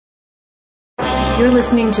You're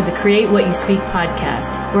listening to the Create What You Speak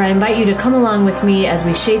podcast, where I invite you to come along with me as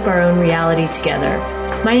we shape our own reality together.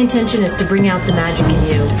 My intention is to bring out the magic in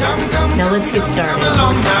you. Now let's get started.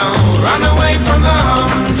 Run away from the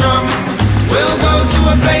humdrum. We'll go to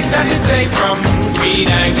a place that is safe from greed,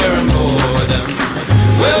 anger, and boredom.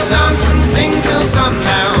 We'll dance and sing till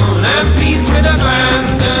sundown and feast with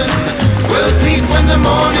abandon. We'll sleep when the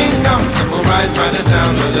morning comes and we'll rise by the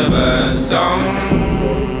sound of the bird song.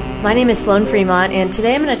 My name is Sloan Fremont, and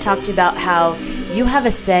today I'm going to talk to you about how you have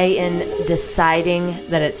a say in deciding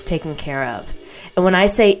that it's taken care of. And when I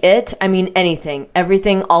say it, I mean anything,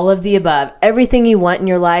 everything, all of the above. Everything you want in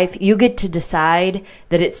your life, you get to decide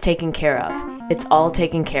that it's taken care of. It's all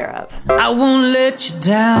taken care of. I won't let you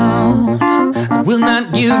down. I will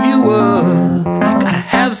not give you up. Gotta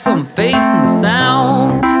have some faith in the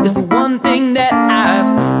sound. It's the one thing that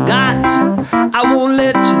I've got. I won't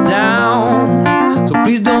let you down. So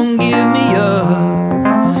please don't give me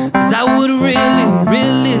up. Cause I would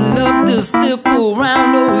really love to step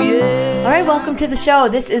around, oh yeah. All right, welcome to the show.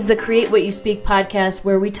 This is the Create What You Speak podcast,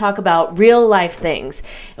 where we talk about real life things.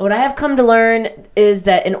 And what I have come to learn is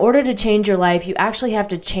that in order to change your life, you actually have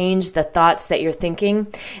to change the thoughts that you're thinking.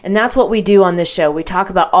 And that's what we do on this show. We talk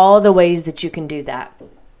about all the ways that you can do that.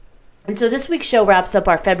 And so this week's show wraps up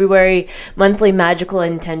our February monthly magical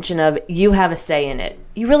intention of you have a say in it.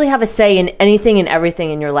 You really have a say in anything and everything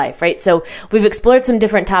in your life, right? So we've explored some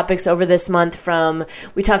different topics over this month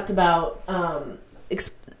we talked about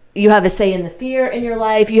you have a say in the fear in your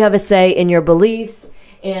life, you have a say in your beliefs,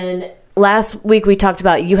 and last week we talked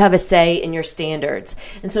about you have a say in your standards.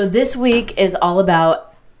 And so this week is all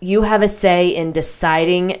about you have a say in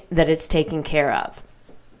deciding that it's taken care of.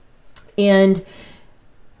 And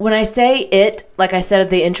when I say it, like I said at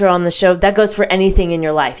the intro on the show, that goes for anything in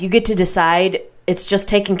your life. You get to decide it's just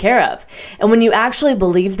taken care of. And when you actually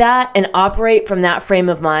believe that and operate from that frame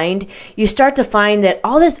of mind, you start to find that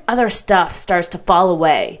all this other stuff starts to fall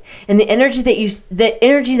away. And the energy that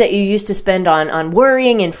you used to spend on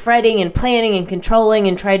worrying and fretting and planning and controlling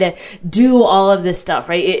and try to do all of this stuff,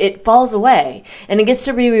 right? It falls away. And it gets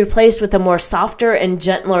to be replaced with a more softer and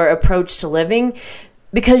gentler approach to living,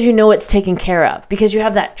 because you know it's taken care of, because you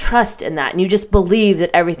have that trust in that, and you just believe that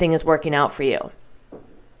everything is working out for you.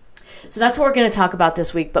 So that's what we're going to talk about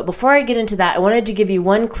this week. But before I get into that, I wanted to give you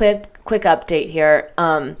one quick update here.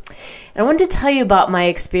 And I wanted to tell you about my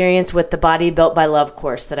experience with the Body Built by Love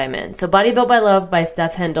course that I'm in. So Body Built by Love by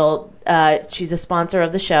Steph Hendel. She's a sponsor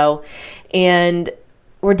of the show. And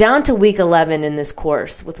we're down to week 11 in this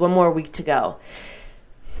course with one more week to go.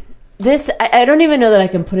 I don't even know that I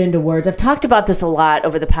can put into words. I've talked about this a lot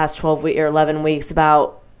over the past 12 or 11 weeks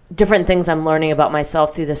about different things I'm learning about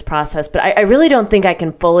myself through this process, but I really don't think I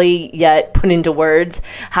can fully yet put into words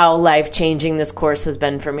how life-changing this course has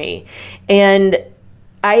been for me. And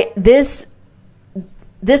this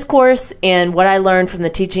course and what I learned from the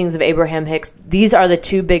teachings of Abraham Hicks, these are the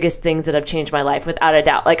two biggest things that have changed my life, without a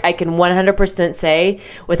doubt. Like, I can 100% say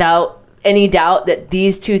without any doubt that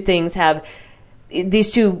these two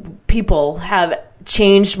people have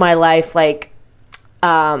changed my life, like,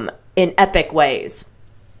 in epic ways.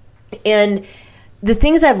 And the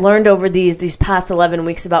things I've learned over these past 11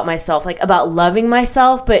 weeks about myself, like about loving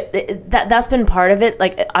myself, but that's been part of it,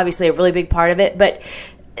 like obviously a really big part of it, but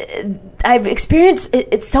I've experienced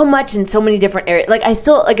it so much in so many different areas. Like I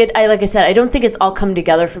still, like I said, I don't think it's all come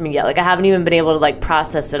together for me yet. Like I haven't even been able to like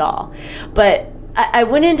process it all. But I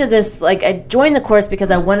went into this, like I joined the course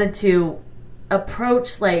because I wanted to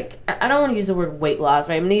approach, like, I don't want to use the word weight loss,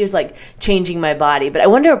 right? I'm going to use like changing my body, but I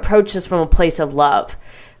wanted to approach this from a place of love,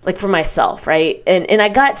 like for myself, right? And I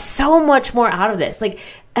got so much more out of this. Like,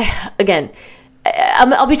 again,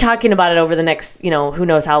 I'll be talking about it over the next, who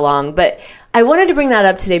knows how long, but I wanted to bring that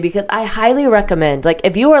up today because I highly recommend, like,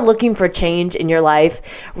 if you are looking for change in your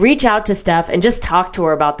life, reach out to Steph and just talk to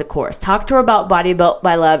her about the course. Talk to her about Body Built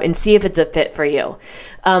by Love and see if it's a fit for you.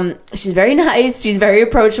 She's very nice. She's very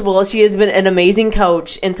approachable. She has been an amazing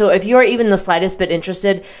coach. And so if you are even the slightest bit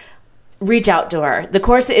interested, reach out to her. The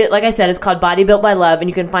course, like I said, it's called Body Built by Love, and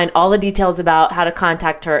you can find all the details about how to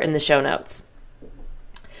contact her in the show notes.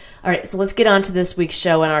 All right, so let's get on to this week's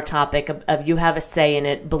show and our topic of you have a say in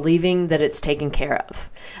it, believing that it's taken care of.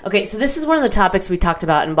 Okay, so this is one of the topics we talked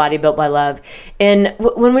about in Body Built by Love. And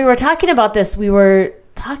when we were talking about this, we were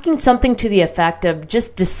talking something to the effect of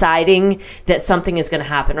just deciding that something is going to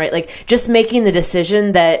happen, right? Like just making the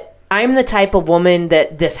decision that I'm the type of woman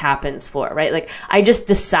that this happens for, right? Like I just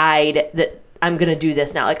decide that I'm going to do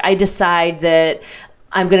this now. Like I decide that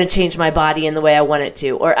I'm going to change my body in the way I want it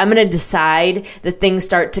to, or I'm going to decide that things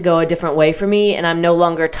start to go a different way for me, and I'm no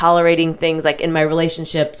longer tolerating things like in my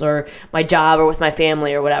relationships or my job or with my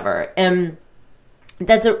family or whatever. And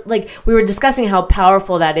that's like we were discussing how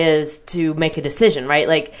powerful that is to make a decision, right?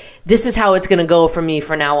 Like, this is how it's going to go for me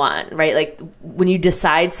from now on, right? Like, when you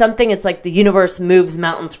decide something, it's like the universe moves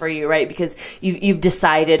mountains for you, right? Because you've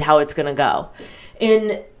decided how it's going to go.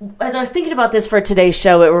 And as I was thinking about this for today's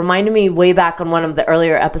show, it reminded me way back on one of the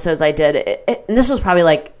earlier episodes I did. And this was probably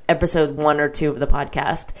like episode 1 or 2 of the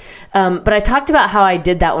podcast. But I talked about how I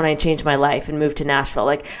did that when I changed my life and moved to Nashville.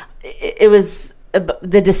 Like, it was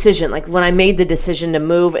the decision, like when I made the decision to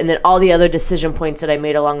move, and then all the other decision points that I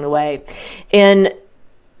made along the way. And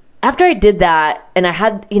after I did that, and I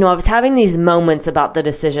had, I was having these moments about the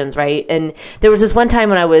decisions, right? And there was this one time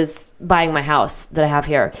when I was buying my house that I have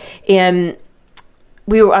here, and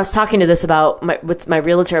I was talking to with my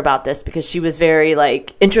realtor about this, because she was very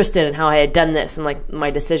like interested in how I had done this and like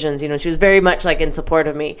my decisions. She was very much like in support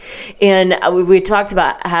of me, and we talked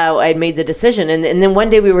about how I made the decision. And then one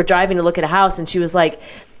day we were driving to look at a house, and she was like,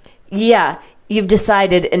 "Yeah, you've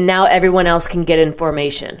decided, and now everyone else can get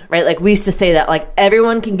information, right?" Like, we used to say that, like,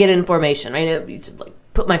 everyone can get information, right? I used to like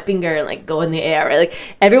put my finger and like go in the air, right? Like,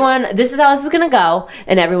 everyone, this is how this is gonna go,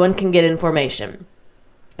 and everyone can get information.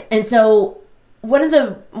 And so one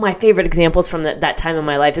of my favorite examples from that time in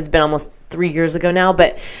my life has been almost 3 years ago now,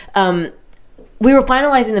 but we were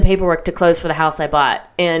finalizing the paperwork to close for the house I bought,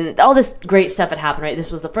 and all this great stuff had happened, right?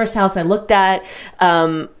 This was the first house I looked at.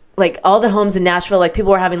 Like, all the homes in Nashville, like,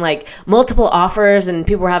 people were having like multiple offers, and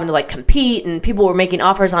people were having to like compete, and people were making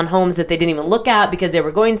offers on homes that they didn't even look at because they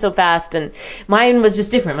were going so fast. And mine was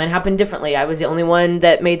just different. Mine happened differently. I was the only one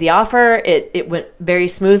that made the offer. It went very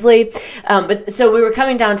smoothly. But so we were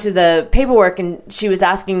coming down to the paperwork, and she was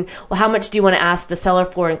asking, well, how much do you want to ask the seller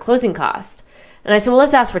for in closing cost? And I said, well,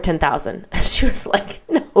 let's ask for $10,000. She was like,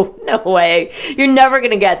 no way. You're never going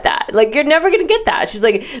to get that. Like, you're never going to get that. She's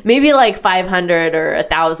like, maybe like 500 or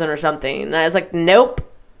 1,000 or something. And I was like, nope,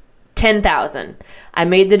 10,000. I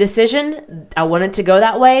made the decision. I want it to go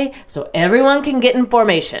that way so everyone can get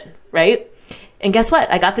information, right? And guess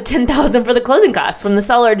what? I got the $10,000 for the closing costs from the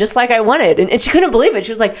seller, just like I wanted. And she couldn't believe it.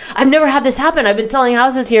 She was like, I've never had this happen. I've been selling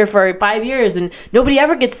houses here for 5 years, and nobody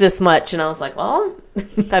ever gets this much. And I was like, well,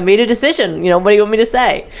 I made a decision. What do you want me to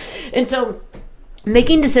say? And so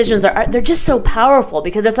making decisions they're just so powerful,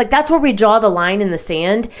 because it's like, that's where we draw the line in the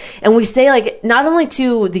sand, and we say, like, not only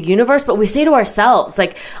to the universe, but we say to ourselves,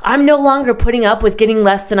 like, I'm no longer putting up with getting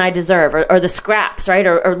less than I deserve, or the scraps, right,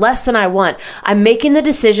 or less than I want. I'm making the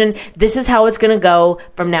decision. This is how it's going to go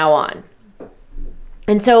from now on.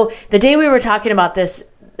 And so the day we were talking about this,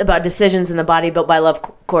 about decisions in the Body Built by Love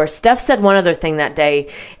course, Steph said one other thing that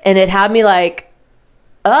day, and it had me like,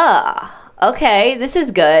 okay, this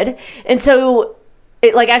is good. And so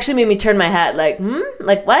it like actually made me turn my head, like,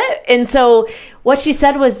 like what? And so what she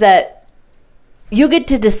said was that you get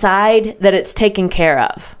to decide that it's taken care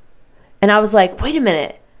of. And I was like, wait a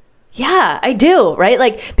minute. Yeah, I do, right?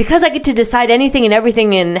 Like, because I get to decide anything and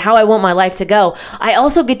everything and how I want my life to go, I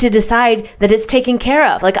also get to decide that it's taken care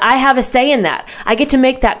of. Like, I have a say in that. I get to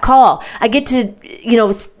make that call. I get to,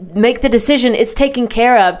 make the decision. It's taken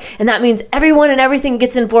care of. And that means everyone and everything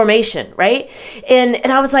gets information, right? And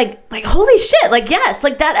I was like, holy shit, like, yes,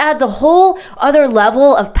 like that adds a whole other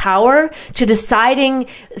level of power to deciding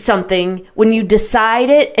something when you decide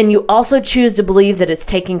it and you also choose to believe that it's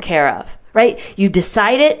taken care of. Right? You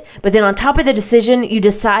decide it, but then on top of the decision, you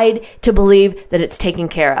decide to believe that it's taken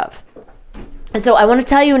care of. And so I want to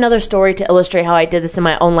tell you another story to illustrate how I did this in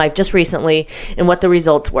my own life just recently and what the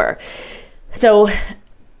results were. So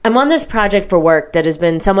I'm on this project for work that has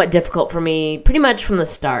been somewhat difficult for me pretty much from the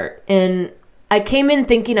start. And I came in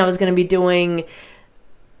thinking I was going to be doing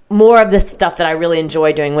more of the stuff that I really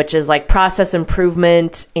enjoy doing, which is like process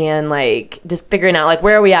improvement and like just figuring out like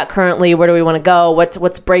where are we at currently, where do we want to go, what are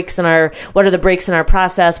the breaks in our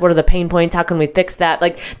process, what are the pain points, how can we fix that?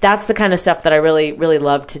 Like that's the kind of stuff that I really, really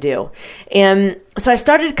love to do. And so I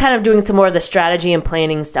started kind of doing some more of the strategy and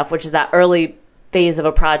planning stuff, which is that early phase of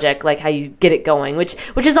a project, like how you get it going, which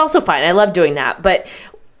is also fine. I love doing that. But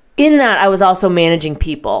in that, I was also managing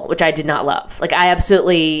people, which I did not love. Like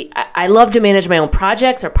I love to manage my own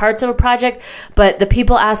projects or parts of a project, but the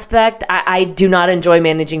people aspect, I do not enjoy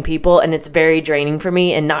managing people, and it's very draining for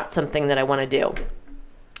me and not something that I want to do.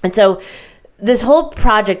 And so this whole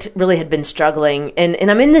project really had been struggling, and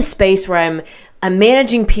I'm in this space where I'm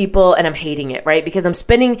managing people and I'm hating it, right? Because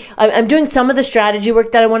I'm doing some of the strategy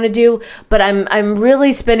work that I want to do, but I'm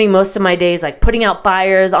really spending most of my days like putting out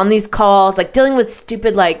fires on these calls, like dealing with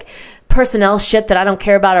stupid like personnel shit that I don't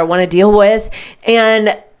care about or want to deal with.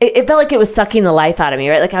 And it felt like it was sucking the life out of me,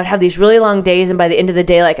 right? Like I would have these really long days, and by the end of the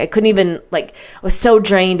day, like I couldn't even, like I was so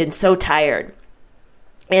drained and so tired.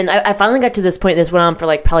 And I finally got to this point. This went on for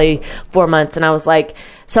like probably 4 months, and I was like,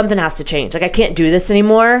 something has to change. Like I can't do this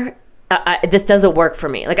anymore. This doesn't work for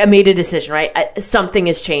me. Like I made a decision, right? Something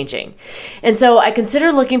is changing. And so I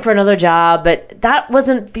considered looking for another job, but that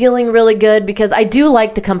wasn't feeling really good because I do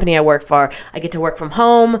like the company I work for. I get to work from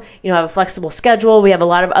home, I have a flexible schedule. We have a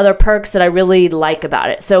lot of other perks that I really like about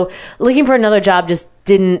it. So looking for another job just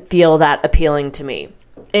didn't feel that appealing to me.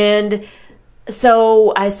 And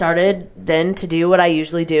so I started then to do what I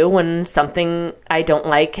usually do when something I don't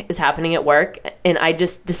like is happening at work, and I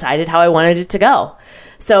just decided how I wanted it to go.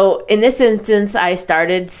 So in this instance, I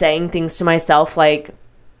started saying things to myself like,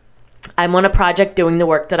 I'm on a project doing the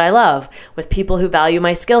work that I love with people who value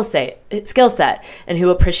my skill set and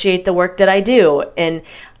who appreciate the work that I do. And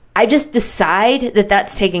I just decide that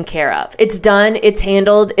that's taken care of. It's done. It's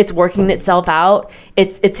handled. It's working itself out.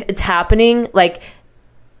 It's happening. Like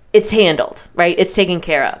it's handled, right? It's taken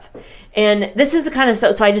care of. And this is the kind of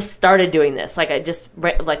stuff, so I just started doing this. Like I just,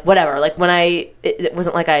 like whatever, like when it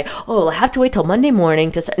wasn't like I have to wait till Monday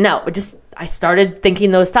morning to start. No, I started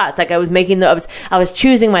thinking those thoughts. Like I was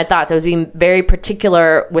choosing my thoughts. I was being very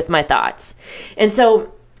particular with my thoughts. And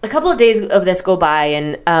so a couple of days of this go by,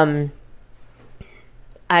 and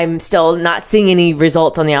I'm still not seeing any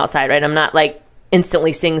results on the outside, right? I'm not like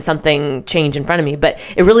instantly seeing something change in front of me, but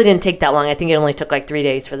it really didn't take that long. I think it only took like 3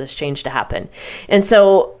 days for this change to happen. And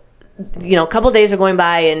so a couple of days are going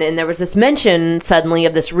by, and there was this mention suddenly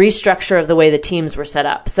of this restructure of the way the teams were set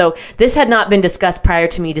up. So this had not been discussed prior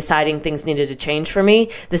to me deciding things needed to change for me.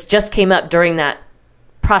 This just came up during that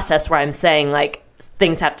process where I'm saying like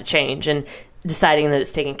things have to change and deciding that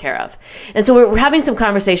it's taken care of. And so we're having some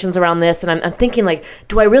conversations around this, and I'm thinking like,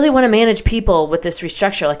 do I really want to manage people with this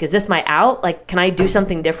restructure? Like, is this my out? Like, can I do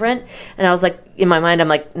something different? And I was like, in my mind, I'm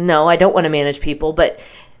like, no, I don't want to manage people, but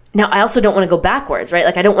now, I also don't want to go backwards, right?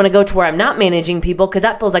 Like, I don't want to go to where I'm not managing people because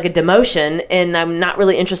that feels like a demotion, and I'm not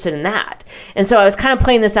really interested in that. And so I was kind of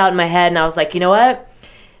playing this out in my head, and I was like, you know what?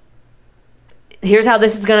 Here's how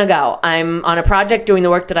this is going to go. I'm on a project doing the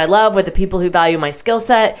work that I love with the people who value my skill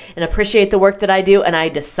set and appreciate the work that I do, and I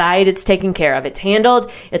decide it's taken care of. It's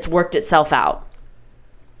handled. It's worked itself out.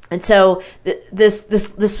 And so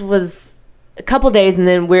this was a couple days, and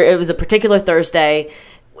then it was a particular Thursday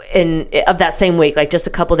of that same week, like just a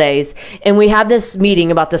couple days, and we had this meeting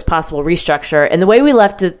about this possible restructure. And the way we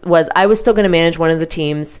left it was I was still going to manage one of the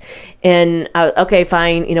teams, and okay,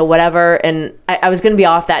 fine, whatever. And I was going to be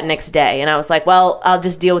off that next day, and I was like, well, I'll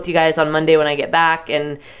just deal with you guys on Monday when I get back,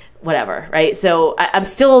 and whatever, right? So I'm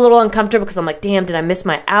still a little uncomfortable because I'm like, damn, did I miss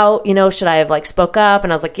my out? Should I have like spoke up?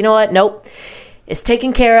 And I was like, you know what? Nope, it's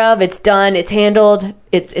taken care of. It's done. It's handled.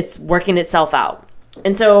 It's working itself out.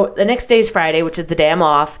 And so the next day is Friday, which is the day I'm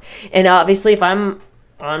off. And obviously, if I'm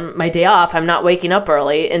on my day off, I'm not waking up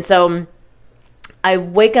early. And so I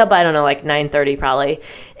wake up, I don't know, like 9:30 probably.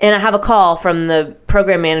 And I have a call from the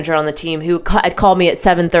program manager on the team who had called me at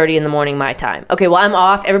 7:30 in the morning my time. Okay, well, I'm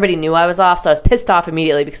off. Everybody knew I was off, so I was pissed off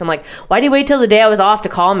immediately because I'm like, why do you wait till the day I was off to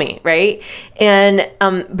call me, right? And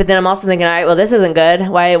but then I'm also thinking, all right, well, this isn't good.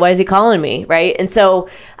 Why is he calling me, right? And so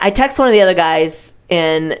I text one of the other guys,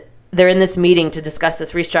 and they're in this meeting to discuss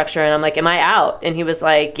this restructure, and I'm like, am I out? And he was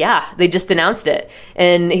like, yeah, they just announced it.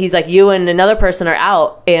 And he's like, you and another person are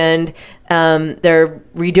out, and they're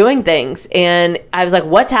redoing things. And I was like,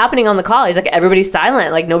 what's happening on the call? He's like, everybody's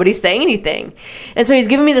silent, like nobody's saying anything. And so he's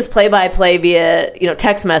giving me this play-by-play via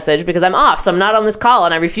text message because I'm off, so I'm not on this call,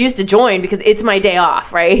 and I refuse to join because it's my day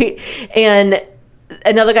off, right? And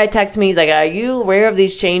another guy texts me, he's like, are you aware of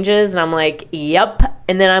these changes? And I'm like, yep.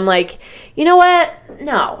 And then I'm like, you know what?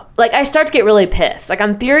 No. Like, I start to get really pissed. Like,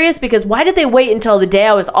 I'm furious because why did they wait until the day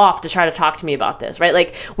I was off to try to talk to me about this, right?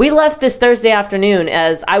 Like, we left this Thursday afternoon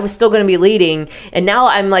as I was still going to be leading, and now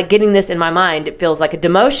I'm, like, getting this in my mind. It feels like a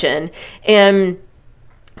demotion. And,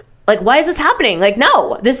 like, why is this happening? Like,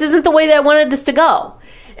 no, this isn't the way that I wanted this to go.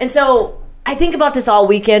 And so I think about this all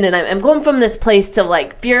weekend, and I'm going from this place to,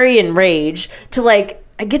 like, fury and rage to, like,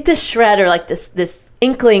 I get this shred or, like, this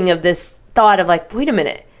inkling of this thought of, like, wait a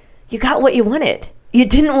minute, you got what you wanted. You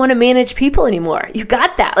didn't want to manage people anymore. You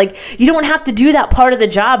got that. Like, you don't have to do that part of the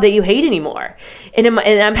job that you hate anymore. And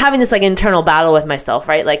I'm having this, like, internal battle with myself,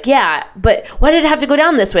 right? Like, yeah, but why did it have to go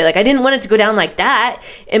down this way? Like, I didn't want it to go down like that.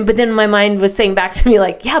 But then my mind was saying back to me,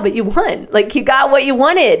 like, yeah, but you won. Like, you got what you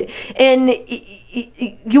wanted. And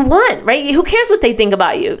you won, right? Who cares what they think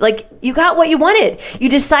about you? Like, you got what you wanted. You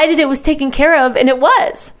decided it was taken care of, and it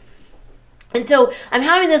was. And so I'm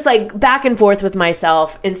having this like back and forth with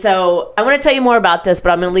myself. And so I want to tell you more about this, but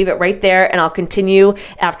I'm going to leave it right there and I'll continue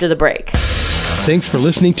after the break. Thanks for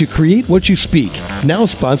listening to Create What You Speak, now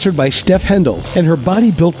sponsored by Steph Hendel and her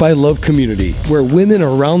Body Built by Love community, where women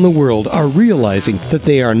around the world are realizing that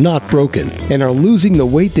they are not broken and are losing the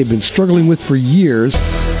weight they've been struggling with for years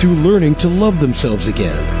through learning to love themselves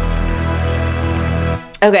again.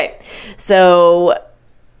 Okay, so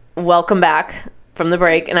welcome back from the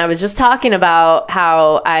break. And I was just talking about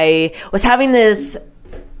how I was having this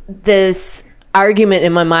argument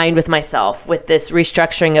in my mind with myself with this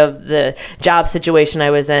restructuring of the job situation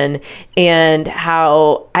I was in, and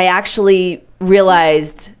how I actually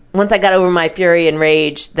realized once I got over my fury and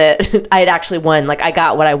rage that I had actually won. Like, I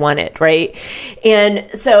got what I wanted, right? And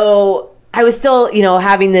so I was still,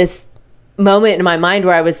 having this moment in my mind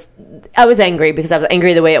where I was angry because I was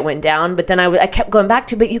angry the way it went down. But then I kept going back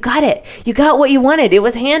to, but you got it. You got what you wanted. It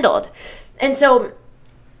was handled. And so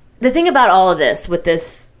the thing about all of this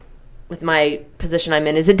with my position I'm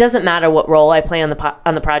in is it doesn't matter what role I play on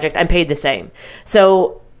the project. I'm paid the same.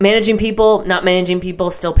 So managing people, not managing people,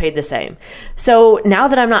 still paid the same. So now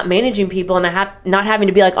that I'm not managing people and not having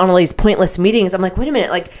to be like on all these pointless meetings, I'm like, wait a minute,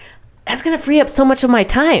 like that's going to free up so much of my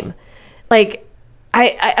time. Like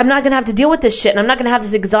I'm not going to have to deal with this shit, and I'm not going to have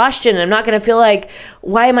this exhaustion, and I'm not going to feel like,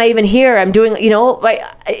 why am I even here? I'm doing,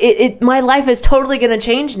 my life is totally going to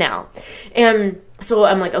change now. And so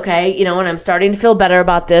I'm like, okay, and I'm starting to feel better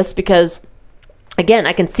about this because, again,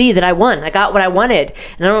 I can see that I won. I got what I wanted.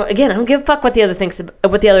 And I don't give a fuck what the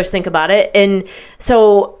others think about it. And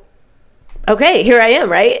so, okay, here I am,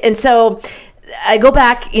 right? And so I go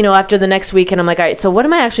back, after the next week, and I'm like, all right, so what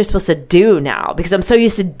am I actually supposed to do now? Because I'm so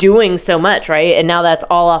used to doing so much, right? And now that's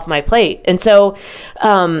all off my plate. And so,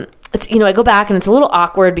 it's, I go back and it's a little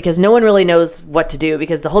awkward because no one really knows what to do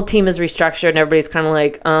because the whole team is restructured and everybody's kind of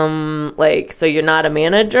like, so you're not a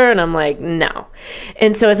manager? And I'm like, no.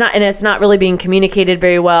 And so it's not really being communicated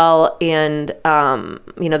very well. And,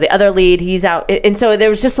 the other lead, he's out. And so there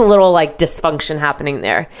was just a little like dysfunction happening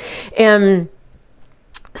there. And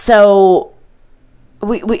so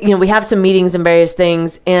we have some meetings and various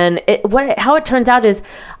things. And how it turns out is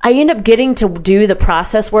I end up getting to do the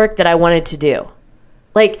process work that I wanted to do.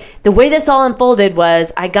 Like, the way this all unfolded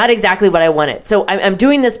was I got exactly what I wanted. So I'm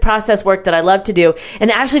doing this process work that I love to do, and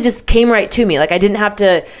it actually just came right to me. Like, I didn't have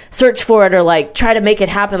to search for it or, like, try to make it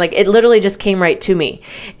happen. Like, it literally just came right to me.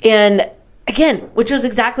 And, again, which was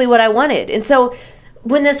exactly what I wanted. And so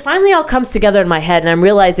when this finally all comes together in my head and I'm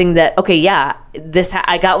realizing that, okay, yeah,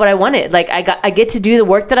 I got what I wanted. Like, I get to do the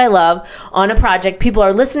work that I love on a project. People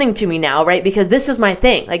are listening to me now, right? Because this is my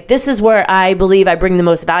thing. Like, this is where I believe I bring the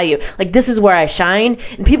most value. Like, this is where I shine,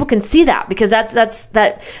 and people can see that because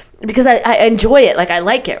because I enjoy it. Like, I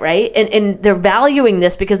like it, right? And they're valuing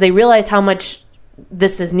this because they realize how much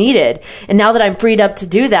this is needed. And now that I'm freed up to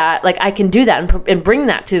do that, like, I can do that and bring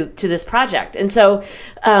that to this project. And so,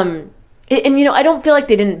 I don't feel like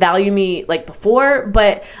they didn't value me like before,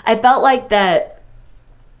 but I felt like that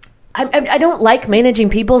I don't like managing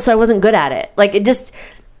people, so I wasn't good at it. Like, it just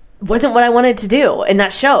wasn't what I wanted to do, and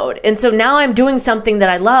that showed. And so now I'm doing something that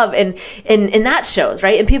I love, and that shows,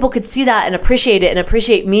 right? And people could see that and appreciate it and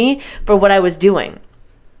appreciate me for what I was doing.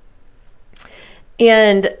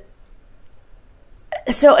 And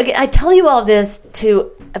so again, I tell you all of this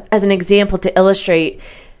as an example to illustrate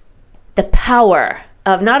the power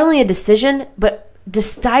of not only a decision, but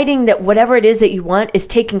deciding that whatever it is that you want is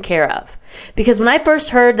taken care of. Because when I first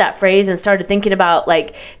heard that phrase and started thinking about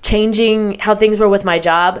like changing how things were with my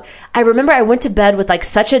job, I remember I went to bed with like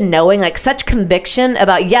such a knowing, like such conviction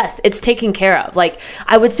about, yes, it's taken care of. Like,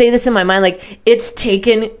 I would say this in my mind, like, it's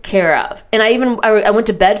taken care of. And I went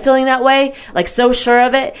to bed feeling that way, like so sure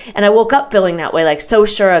of it. And I woke up feeling that way, like so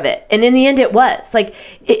sure of it. And in the end, it was like,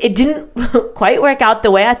 it didn't quite work out the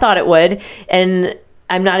way I thought it would. And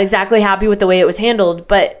I'm not exactly happy with the way it was handled,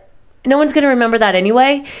 but no one's going to remember that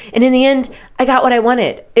anyway. And in the end, I got what I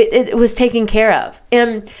wanted. It was taken care of.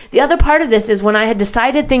 And the other part of this is when I had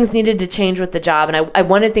decided things needed to change with the job and I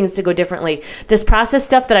wanted things to go differently, this process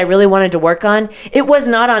stuff that I really wanted to work on, it was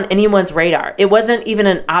not on anyone's radar. It wasn't even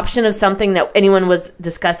an option of something that anyone was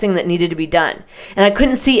discussing that needed to be done. And I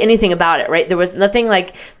couldn't see anything about it, right? There was nothing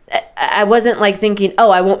like, I wasn't like thinking,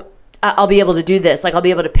 I'll be able to do this. Like, I'll be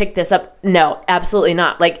able to pick this up. No, absolutely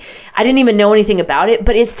not. Like, I didn't even know anything about it,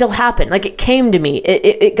 but it still happened. Like, it came to me.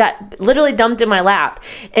 It got literally dumped in my lap.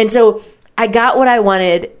 And so I got what I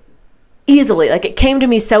wanted easily. Like, it came to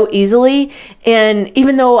me so easily. And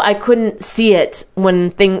even though I couldn't see it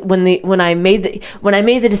when I made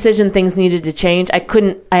the decision things needed to change, I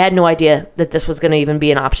had no idea that this was going to even be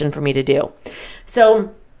an option for me to do.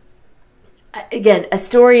 So again, a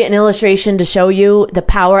story, an illustration to show you the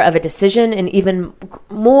power of a decision, and even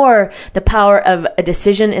more the power of a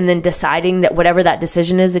decision and then deciding that whatever that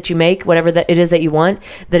decision is that you make, whatever that it is that you want,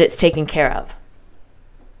 that it's taken care of.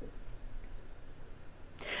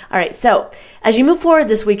 All right, so as you move forward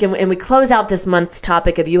this week and we close out this month's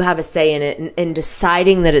topic of you have a say in it and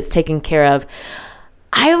deciding that it's taken care of,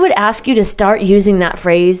 I would ask you to start using that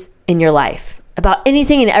phrase in your life about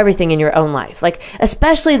anything and everything in your own life, like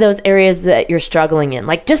especially those areas that you're struggling in.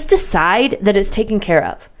 Like, just decide that it's taken care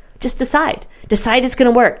of. Just decide. Decide it's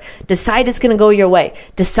going to work. Decide it's going to go your way.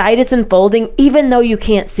 Decide it's unfolding even though you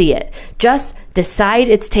can't see it. Just decide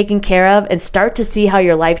it's taken care of and start to see how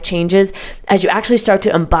your life changes as you actually start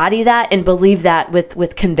to embody that and believe that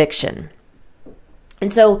with conviction.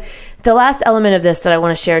 And so the last element of this that I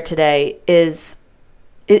want to share today is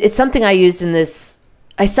it's something I used in this.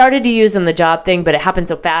 I started to use in the job thing, but it happened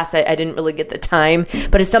so fast I didn't really get the time.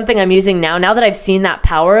 But it's something I'm using now that I've seen that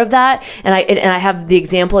power of that, and I have the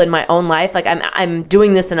example in my own life. Like I'm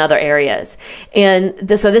doing this in other areas, and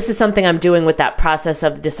so this is something I'm doing with that process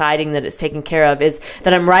of deciding that it's taken care of. Is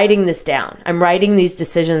that I'm writing this down. I'm writing these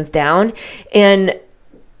decisions down, and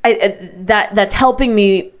that's helping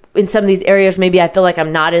me. In some of these areas, maybe I feel like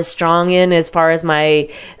I'm not as strong in as far as my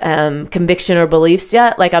conviction or beliefs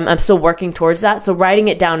yet. Like I'm still working towards that. So writing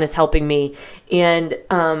it down is helping me. And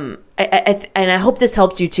I hope this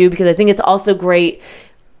helps you too, because I think it's also great.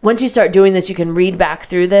 Once you start doing this, you can read back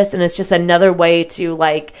through this, and it's just another way to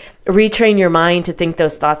like retrain your mind to think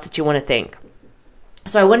those thoughts that you want to think.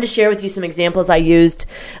 So I wanted to share with you some examples I used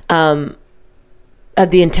of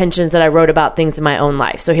the intentions that I wrote about things in my own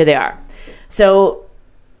life. So here they are. So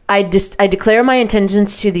I declare my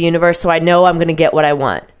intentions to the universe so I know I'm going to get what I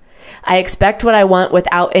want. I expect what I want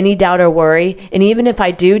without any doubt or worry. And even if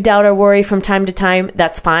I do doubt or worry from time to time,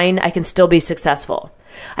 that's fine. I can still be successful.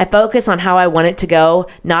 I focus on how I want it to go,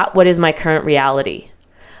 not what is my current reality.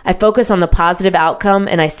 I focus on the positive outcome,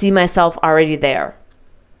 and I see myself already there.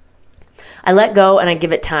 I let go and I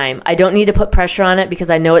give it time. I don't need to put pressure on it because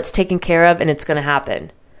I know it's taken care of and it's going to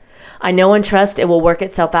happen. I know and trust it will work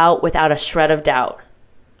itself out without a shred of doubt.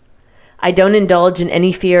 I don't indulge in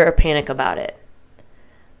any fear or panic about it.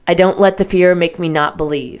 I don't let the fear make me not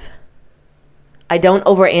believe. I don't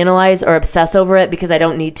overanalyze or obsess over it because I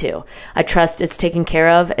don't need to. I trust it's taken care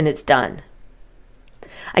of and it's done.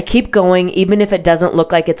 I keep going even if it doesn't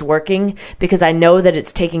look like it's working because I know that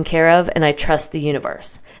it's taken care of and I trust the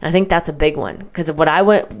universe. And I think that's a big one, because of what I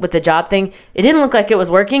went with the job thing, it didn't look like it was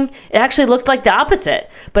working. It actually looked like the opposite,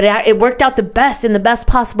 but it worked out the best in the best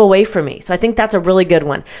possible way for me. So I think that's a really good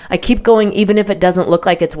one. I keep going even if it doesn't look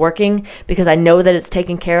like it's working because I know that it's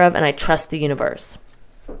taken care of and I trust the universe.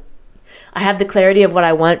 I have the clarity of what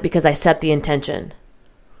I want because I set the intention.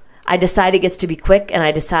 I decide it gets to be quick and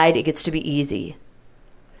I decide it gets to be easy.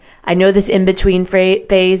 I know this in-between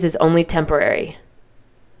phase is only temporary.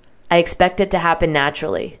 I expect it to happen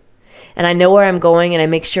naturally. And I know where I'm going and I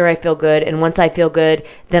make sure I feel good. And once I feel good,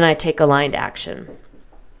 then I take aligned action.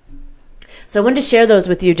 So I wanted to share those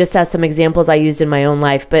with you just as some examples I used in my own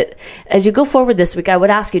life. But as you go forward this week, I would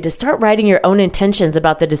ask you to start writing your own intentions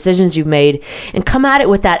about the decisions you've made and come at it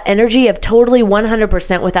with that energy of totally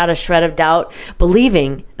 100% without a shred of doubt,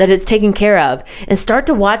 believing that it's taken care of, and start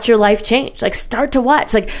to watch your life change. Like start to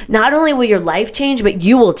watch. Like not only will your life change, but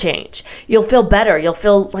you will change. You'll feel better. You'll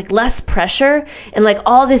feel like less pressure and like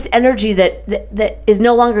all this energy that is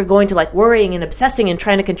no longer going to like worrying and obsessing and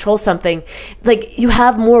trying to control something. Like you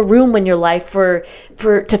have more room in your life for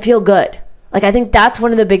to feel good. Like I think that's one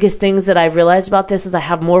of the biggest things that I've realized about this is I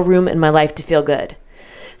have more room in my life to feel good.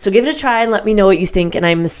 So give it a try and let me know what you think. And I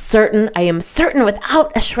am certain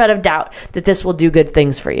without a shred of doubt that this will do good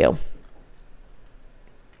things for you.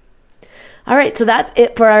 All right, so that's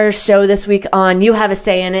it for our show this week on You Have a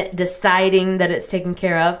Say in It, deciding that it's taken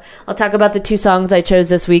care of. I'll talk about the 2 songs I chose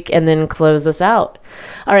this week and then close us out.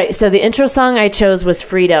 All right, so the intro song I chose was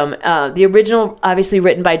Freedom. The original, obviously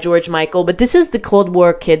written by George Michael, but this is the Cold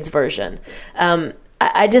War Kids version.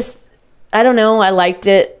 I don't know. I liked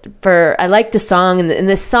it I liked the song and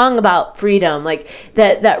this song about freedom, like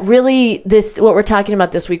that really what we're talking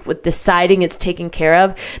about this week with deciding it's taken care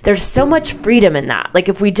of. There's so much freedom in that. Like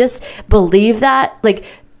if we just believe that, like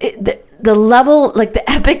the level, like the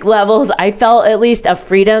epic levels, I felt at least of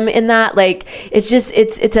freedom in that. Like it's just,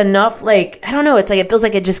 it's enough. Like, I don't know. It's like, it feels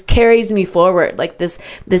like it just carries me forward. Like this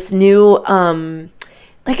new,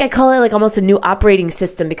 like I call it like almost a new operating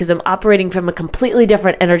system because I'm operating from a completely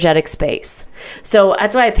different energetic space. So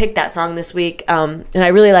that's why I picked that song this week. And I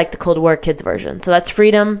really like the Cold War Kids version. So that's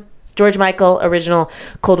Freedom, George Michael, original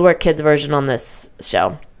Cold War Kids version on this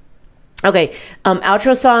show. Okay,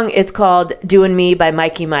 outro song is called Doing Me by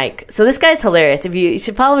Mikey Mike. So this guy's hilarious. You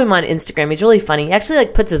should follow him on Instagram. He's really funny. He actually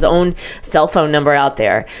puts his own cell phone number out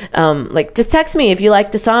there. Just text me if you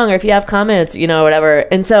like the song or if you have comments, whatever.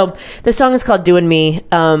 And so the song is called Doing Me.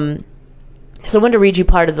 So I wanted to read you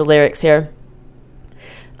part of the lyrics here.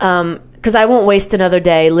 Because I won't waste another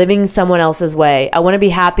day living someone else's way. I want to be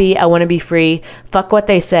happy. I want to be free. Fuck what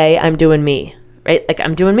they say. I'm doing me. Right? Like,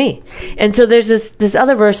 I'm doing me. And so there's this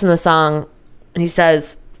other verse in the song, and he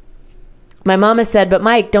says, my mama said, but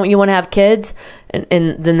Mike, don't you want to have kids? And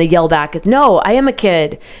then the yell back is, no, I am a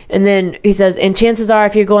kid. And then he says, and chances are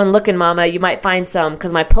if you're going looking, mama, you might find some,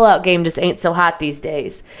 because my pullout game just ain't so hot these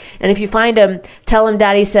days. And if you find him, tell him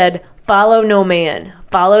daddy said, follow no man,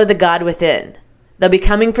 follow the God within. They'll be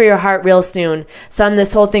coming for your heart real soon. Son,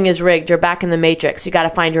 this whole thing is rigged. You're back in the matrix. You got to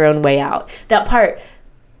find your own way out. That part,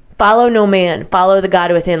 follow no man, follow the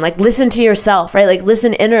God within. Like, listen to yourself, right? Like,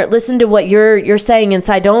 listen to what you're saying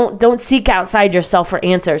inside. Don't seek outside yourself for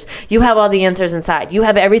answers. You have all the answers inside. You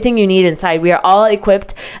have everything you need inside. We are all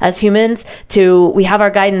equipped as humans we have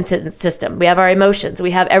our guidance system. We have our emotions.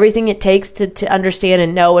 We have everything it takes to understand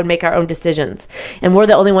and know and make our own decisions. And we're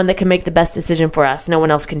the only one that can make the best decision for us. No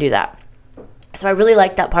one else can do that. So I really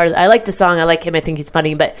like that part. I like the song. I like him. I think he's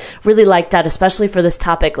funny, but really like that, especially for this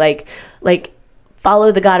topic. Like,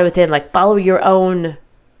 follow the God within, like follow your own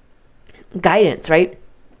guidance, right?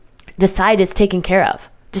 Decide is taken care of.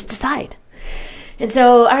 Just decide. And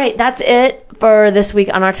so, all right, that's it for this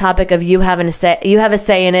week on our topic of you have a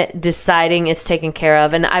say in it, deciding it's taken care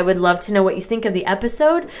of. And I would love to know what you think of the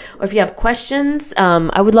episode, or if you have questions,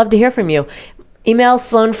 I would love to hear from you. Email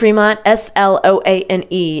Sloane Fremont, SLOANE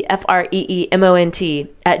FREEMONT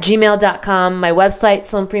 @gmail.com. My website,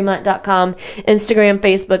 sloanefremont.com. Instagram,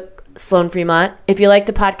 Facebook, Sloane Fremont. If you like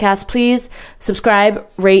the podcast, please subscribe,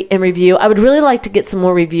 rate, and review. I would really like to get some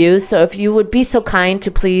more reviews, so if you would be so kind to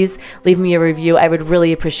please leave me a review, I would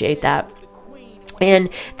really appreciate that.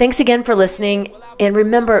 And thanks again for listening. And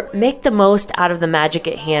remember, make the most out of the magic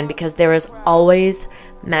at hand, because there is always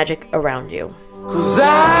magic around you. 'Cause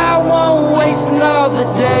I won't waste another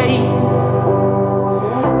day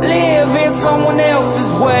living someone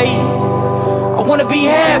else's way. I wanna be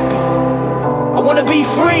happy, I wanna be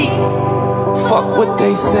free. Fuck what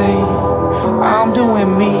they say, I'm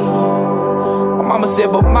doing me. My mama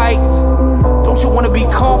said, but Mike, don't you wanna be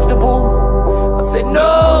comfortable? I said,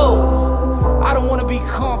 no, I don't wanna be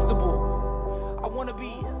comfortable. I wanna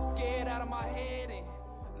be scared out of my head and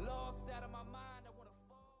lost out of my mind.